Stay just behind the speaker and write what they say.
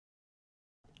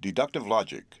Deductive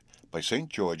Logic by St.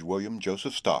 George William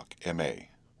Joseph Stock, M.A.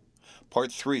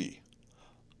 Part 3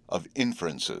 of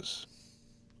Inferences.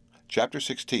 Chapter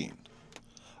 16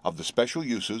 of the Special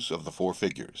Uses of the Four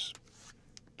Figures.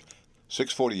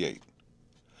 648.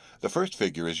 The first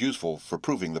figure is useful for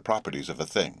proving the properties of a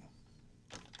thing.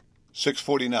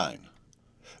 649.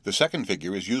 The second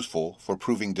figure is useful for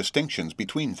proving distinctions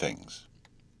between things.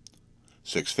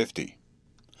 650.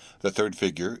 The third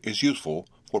figure is useful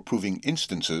for proving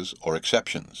instances or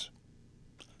exceptions.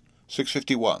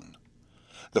 651.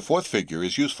 The fourth figure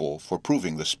is useful for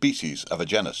proving the species of a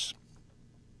genus.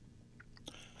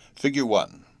 Figure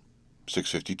 1.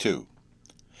 652.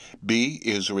 B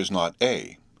is or is not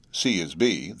A. C is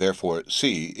B, therefore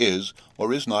C is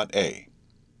or is not A.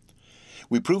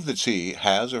 We prove that C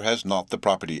has or has not the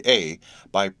property A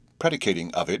by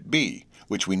predicating of it B,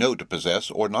 which we know to possess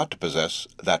or not to possess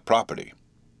that property.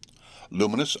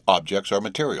 Luminous objects are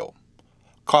material.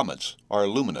 Comets are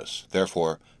luminous,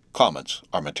 therefore comets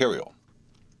are material.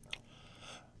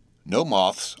 No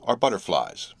moths are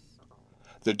butterflies.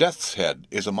 The death's head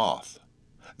is a moth,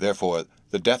 therefore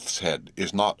the death's head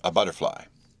is not a butterfly.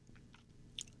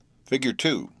 Figure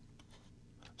 2.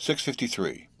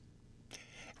 653.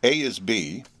 A is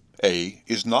B, A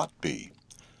is not B.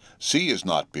 C is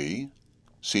not B,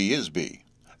 C is B.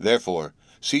 Therefore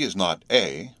C is not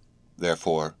A,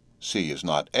 therefore C is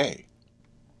not A.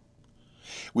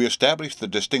 We establish the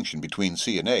distinction between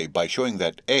C and A by showing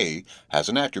that A has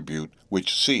an attribute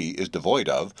which C is devoid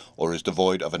of, or is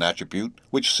devoid of an attribute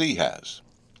which C has.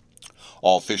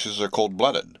 All fishes are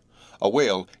cold-blooded. A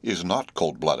whale is not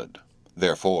cold-blooded.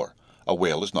 Therefore, a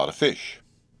whale is not a fish.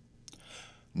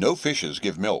 No fishes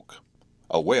give milk.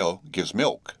 A whale gives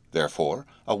milk. Therefore,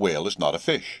 a whale is not a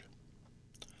fish.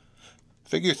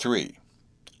 Figure 3.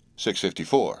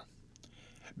 654.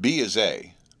 B is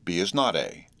A. B is not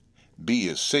A. B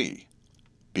is C.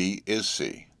 B is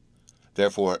C.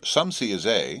 Therefore, some C is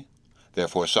A.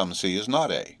 Therefore, some C is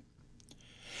not A.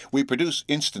 We produce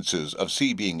instances of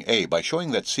C being A by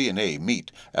showing that C and A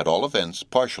meet, at all events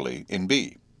partially, in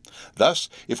B. Thus,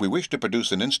 if we wish to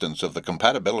produce an instance of the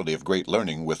compatibility of great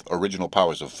learning with original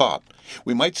powers of thought,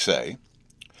 we might say,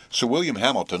 Sir William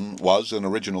Hamilton was an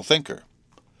original thinker.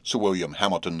 Sir William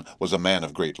Hamilton was a man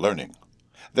of great learning.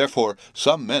 Therefore,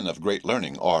 some men of great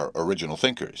learning are original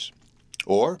thinkers.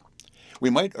 Or, we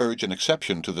might urge an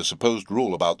exception to the supposed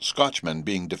rule about Scotchmen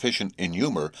being deficient in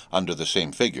humor under the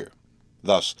same figure.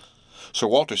 Thus, Sir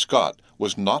Walter Scott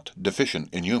was not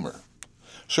deficient in humor.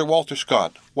 Sir Walter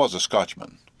Scott was a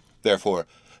Scotchman. Therefore,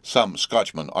 some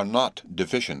Scotchmen are not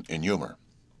deficient in humor.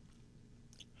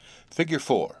 Figure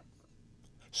 4.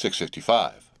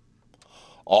 655.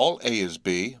 All A is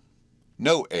B,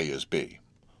 no A is B.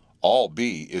 All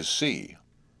B is C.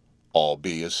 All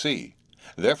B is C.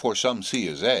 Therefore some C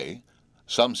is A,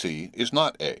 some C is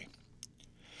not A.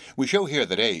 We show here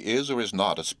that A is or is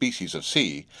not a species of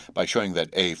C by showing that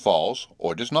A falls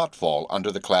or does not fall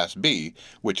under the class B,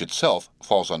 which itself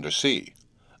falls under C.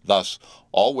 Thus,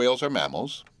 all whales are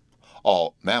mammals.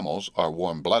 All mammals are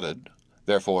warm-blooded.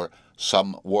 Therefore,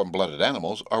 some warm-blooded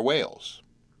animals are whales.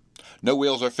 No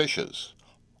whales are fishes.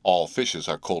 All fishes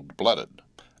are cold-blooded.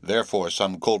 Therefore,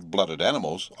 some cold-blooded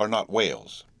animals are not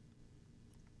whales.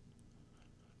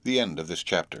 The end of this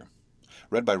chapter.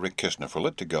 Read by Rick Kistner for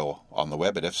Lit2Go on the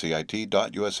web at fcit.usf.edu.